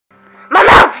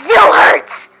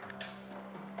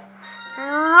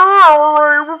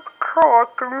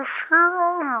can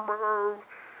show me.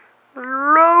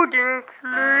 Loading,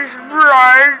 please,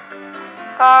 right?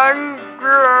 And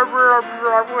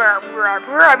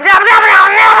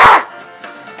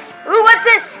ooh, what's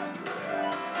this?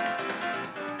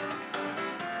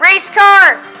 Race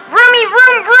car! Vroomy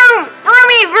vroom vroom!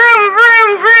 Vroomy vroom vroom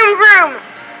vroom vroom!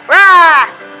 Rah!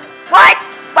 What?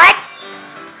 What?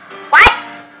 What?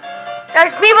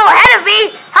 There's people ahead of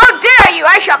me! How dare you!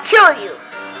 I shall kill you!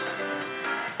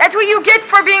 That's what you get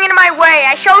for being in my way!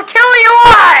 I shall kill you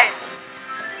all!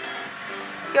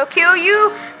 You'll kill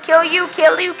you, kill you,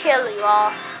 kill you, kill you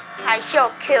all. I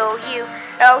shall kill you.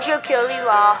 I shall kill you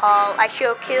all. I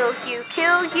shall kill you,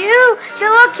 kill you.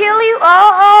 Shall I kill you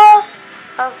all?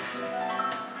 Oh.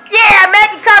 Yeah,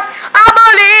 magic carp. I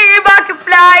believe I can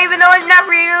fly even though it's not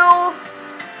real.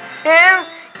 Dun,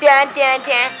 dun, dun,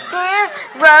 dun, dun.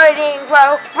 Riding,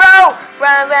 row, row.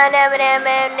 Run, run,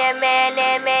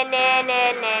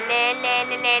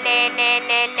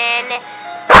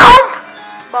 boom!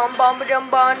 Bum bum dum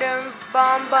bum dum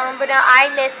bum bum ba dum.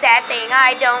 I missed that thing.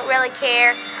 I don't really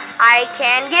care. I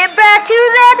can get back to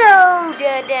that. Oh,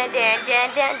 dun dun dun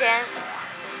dun dun dun.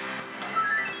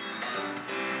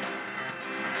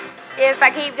 If I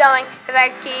keep going, if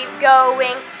I keep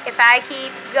going, if I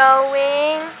keep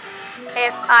going,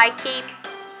 if I keep,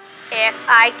 if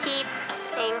I keep,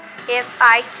 if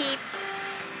I keep,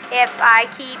 if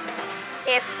I keep,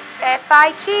 if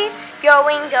I keep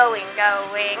going, going,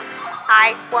 going.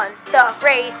 I won the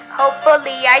race,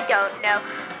 hopefully I don't know.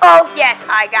 Oh yes,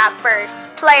 I got first.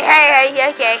 Play, hey, hey,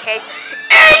 hey, hey, hey.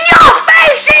 In your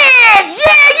faces!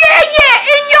 Yeah, yeah,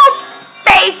 yeah, in your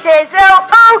faces!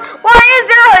 Oh, why is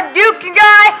there a Duke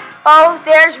guy? Oh,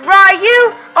 there's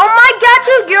Ryu. Oh my god,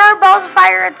 shoot your balls of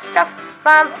fire and stuff.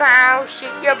 Bum, bum,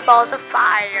 shoot your balls of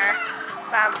fire.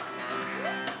 Bum.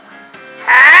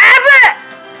 Have it!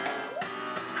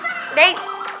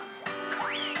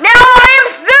 Now I am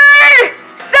third!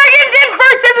 Second and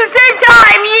first at the same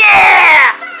time,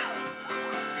 yeah!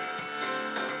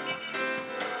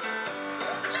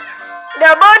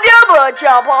 Double, double,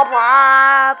 double,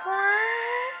 blah, blah.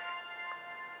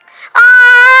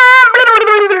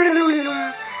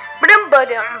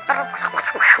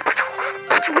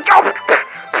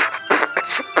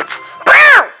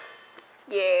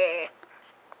 Yeah.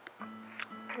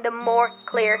 The more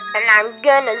clear, and I'm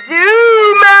gonna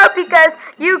zoom out because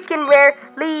you can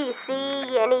rarely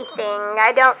see anything.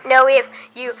 I don't know if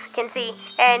you can see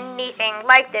anything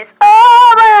like this.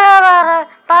 Oh,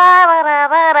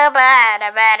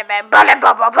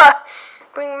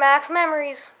 bring back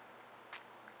memories.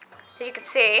 As you can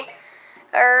see,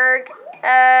 I'm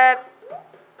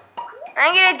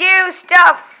gonna do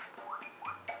stuff.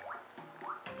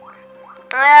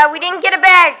 We didn't get a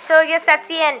badge, so I guess that's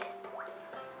the end.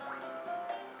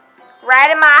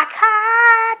 Riding my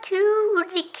car to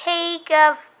the cake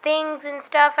of things and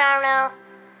stuff, I don't know.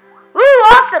 Ooh,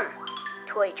 awesome!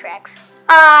 Toy tracks.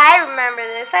 I remember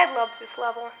this. I love this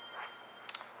level.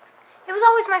 It was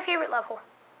always my favorite level.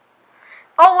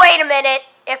 Oh, wait a minute.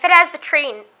 If it has the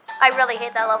train, I really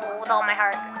hate that level with all my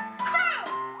heart.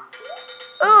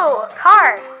 Ooh, a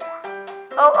car.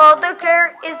 Oh, look,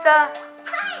 there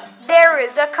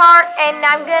is a car, and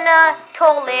I'm gonna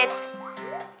toll it.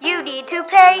 You need to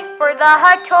pay for the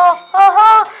hot toll,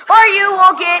 or you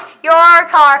will get your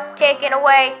car taken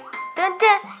away. Dun,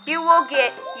 dun, you will,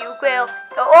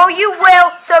 you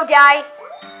will, so die.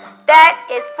 That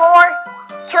is for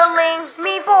killing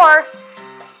me for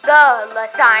the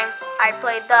last time I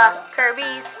played the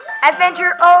Kirby's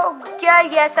Adventure. Oh, yeah,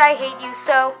 yes, I hate you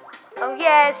so. Oh,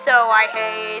 yes, so I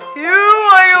hate you.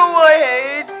 I know I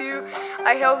hate you.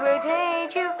 I hope I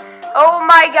hate you. Oh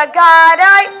my god,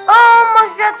 I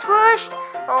almost got squished.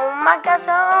 Oh my gosh,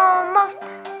 almost.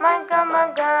 My god,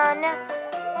 now.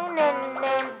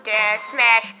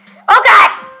 Smash. Oh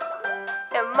god!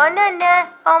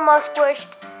 Almost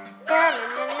squished.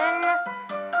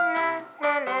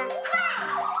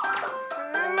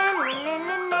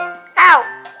 Ow!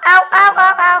 Ow, ow,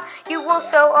 ow, ow. You will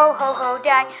so, oh ho ho,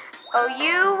 die. Oh,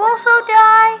 you will so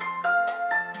die.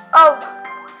 Oh.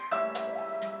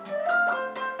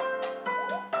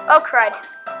 Oh, crud.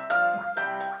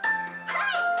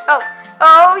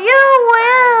 Oh, you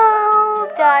will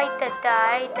die,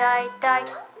 die, die, die.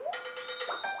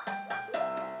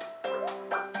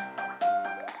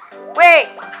 Wait.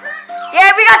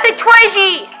 Yeah, we got the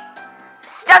Twizzy!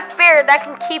 Stuffed bear that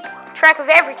can keep track of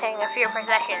everything of your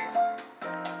possessions.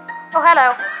 Oh,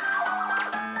 hello.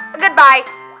 Goodbye.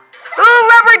 Ooh,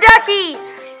 rubber ducky!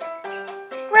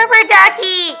 Rubber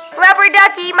ducky! Rubber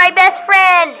ducky, my best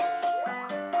friend!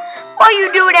 What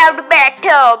you doing out of the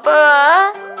bathtub,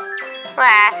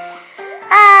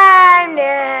 I'm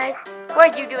dead.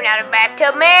 What you doing out of the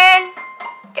bathtub, man?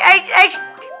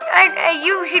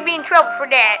 You should be in trouble for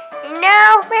that. You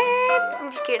know, man?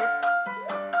 I'm just kidding.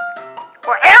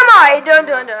 Or am I? Dun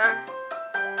dun dun.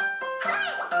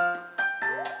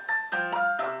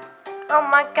 Oh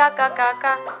my god, god, god,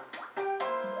 god.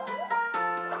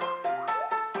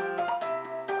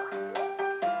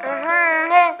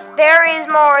 There is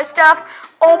more stuff.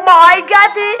 Oh my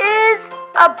god, there is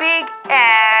a big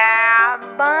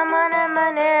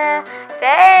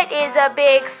that is a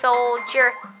big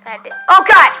soldier. Oh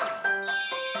god!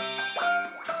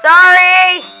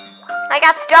 Sorry! I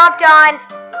got stomped on.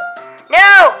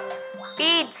 No!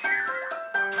 Beads.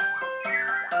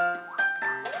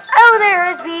 Oh, there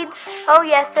is beads. Oh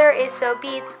yes, there is so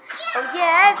beads. Oh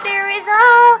yes, there is.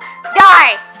 Oh,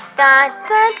 die! Dun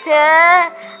dun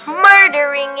dun.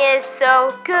 Murdering is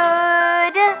so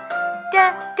good.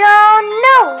 Don't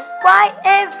know why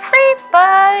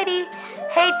everybody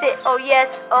hates it. Oh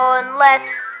yes, unless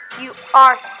you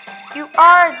are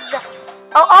the.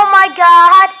 Oh my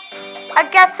God! I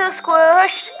got so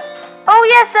squished. Oh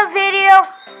yes, the video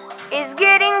is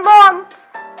getting long.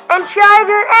 And try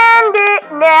to end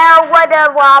it now. What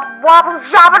a wop wop, wop,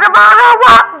 wop,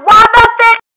 wop, wop.